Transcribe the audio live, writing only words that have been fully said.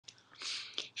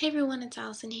Hey everyone, it's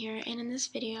Allison here, and in this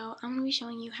video, I'm going to be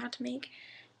showing you how to make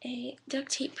a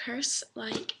duct tape purse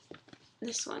like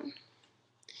this one.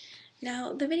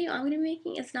 Now, the video I'm going to be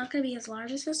making is not going to be as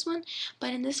large as this one, but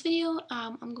in this video,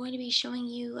 I'm going to be showing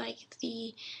you like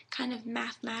the kind of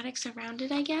mathematics around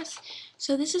it, I guess.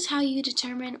 So this is how you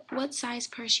determine what size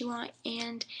purse you want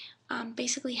and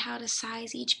basically how to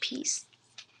size each piece.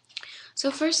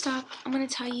 So first off, I'm going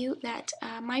to tell you that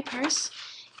my purse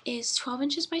is 12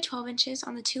 inches by 12 inches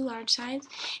on the two large sides,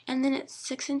 and then it's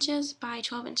 6 inches by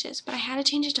 12 inches. But I had to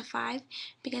change it to 5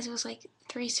 because it was like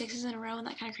 3 6s in a row, and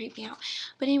that kind of creeped me out.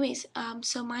 But anyways,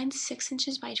 so mine's 6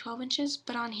 inches by 12 inches,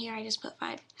 but on here I just put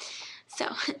 5. So,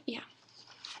 yeah.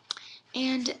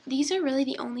 And these are really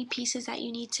the only pieces that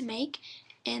you need to make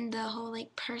in the whole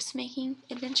like purse making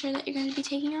adventure that you're going to be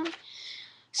taking on.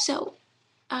 So,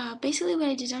 basically what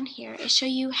I did on here is show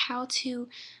you how to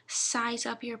size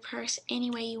up your purse any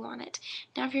way you want it.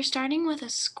 Now if you're starting with a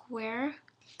square,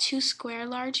 2 square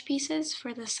large pieces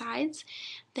for the sides,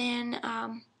 then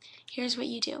here's what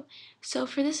you do. So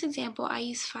for this example, I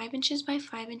used 5 inches by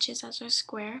 5 inches as our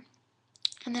square,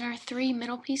 and then our 3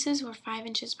 middle pieces were 5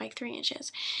 inches by 3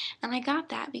 inches. And I got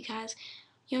that because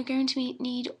you're going to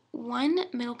need one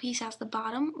middle piece as the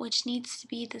bottom, which needs to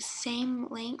be the same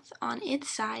length on its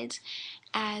sides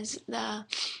as the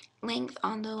length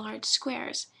on the large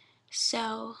squares.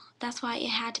 So that's why it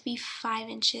had to be 5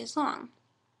 inches long.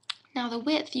 Now the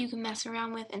width you can mess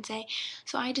around with and say,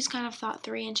 so I just kind of thought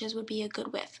 3 inches would be a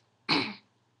good width.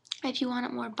 If you want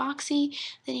it more boxy,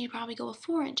 then you'd probably go with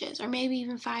 4 inches, or maybe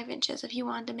even 5 inches if you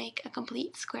wanted to make a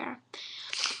complete square.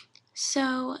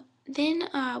 So then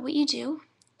what you do,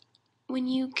 when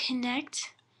you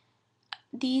connect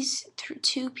these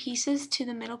two pieces to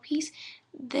the middle piece,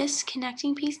 this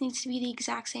connecting piece needs to be the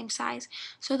exact same size.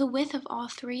 So the width of all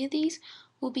 3 of these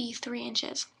will be 3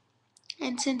 inches.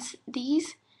 And since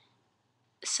these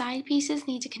side pieces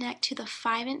need to connect to the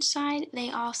 5-inch side, they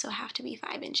also have to be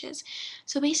 5 inches.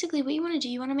 So basically what you want to do,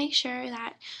 you want to make sure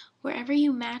that wherever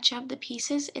you match up the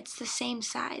pieces, it's the same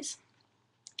size.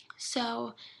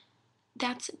 So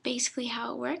that's basically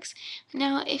how it works.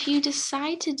 Now, if you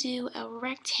decide to do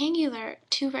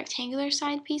two rectangular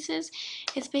side pieces,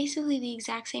 it's basically the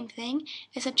exact same thing,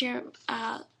 except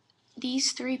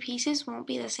these 3 pieces won't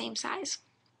be the same size.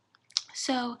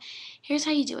 So here's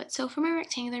how you do it. So for my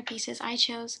rectangular pieces, I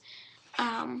chose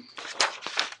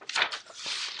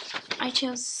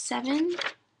 7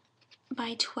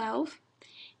 by 12.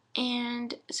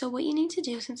 And so what you need to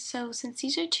do, since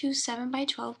these are two 7 by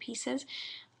 12 pieces,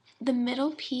 the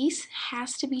middle piece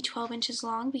has to be 12 inches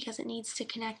long because it needs to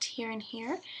connect here and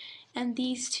here, and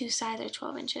these two sides are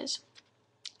 12 inches.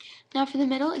 Now for the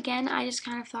middle, again, I just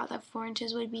kind of thought that 4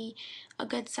 inches would be a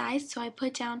good size, so I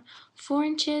put down 4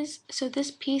 inches. So this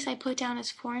piece I put down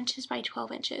as 4 inches by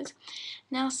 12 inches.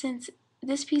 Now since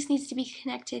this piece needs to be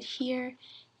connected here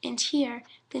and here,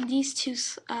 then these two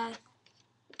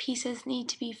pieces need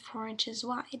to be 4 inches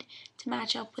wide to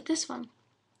match up with this one.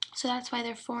 So that's why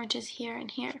they're 4 inches here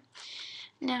and here.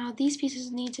 Now these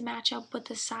pieces need to match up with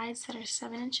the sides that are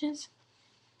 7 inches.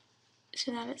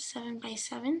 So that it's 7 by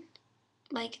 7,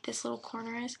 like this little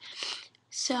corner is.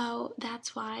 So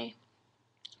that's why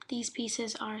these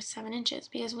pieces are 7 inches,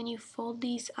 because when you fold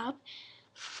these up,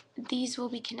 these will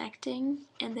be connecting,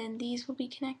 and then these will be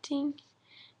connecting.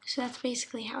 So that's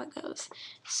basically how it goes.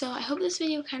 So I hope this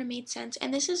video kind of made sense,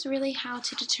 and this is really how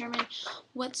to determine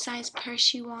what size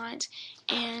purse you want.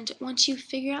 And once you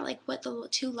figure out like what the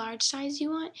 2 large size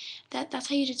you want, that's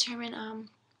how you determine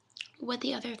what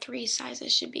the other 3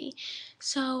 sizes should be.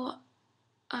 So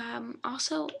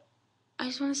also, I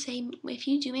just want to say, if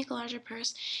you do make a larger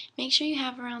purse, make sure you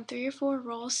have around 3 or 4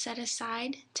 rolls set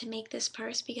aside to make this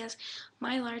purse, because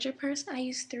my larger purse, I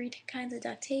used 3 kinds of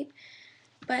duct tape.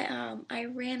 But I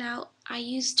ran out. I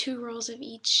used 2 rolls of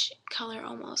each color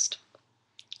almost.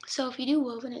 So if you do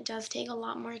woven, it does take a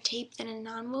lot more tape than a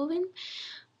non-woven,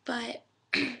 but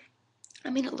I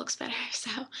mean, it looks better.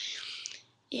 So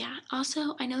yeah.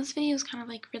 Also, I know this video is kind of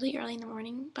like really early in the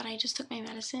morning, but I just took my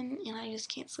medicine and I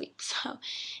just can't sleep. So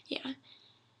yeah,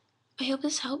 I hope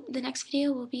this helped. The next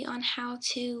video will be on how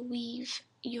to weave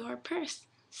your purse.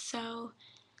 So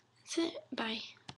that's it. Bye.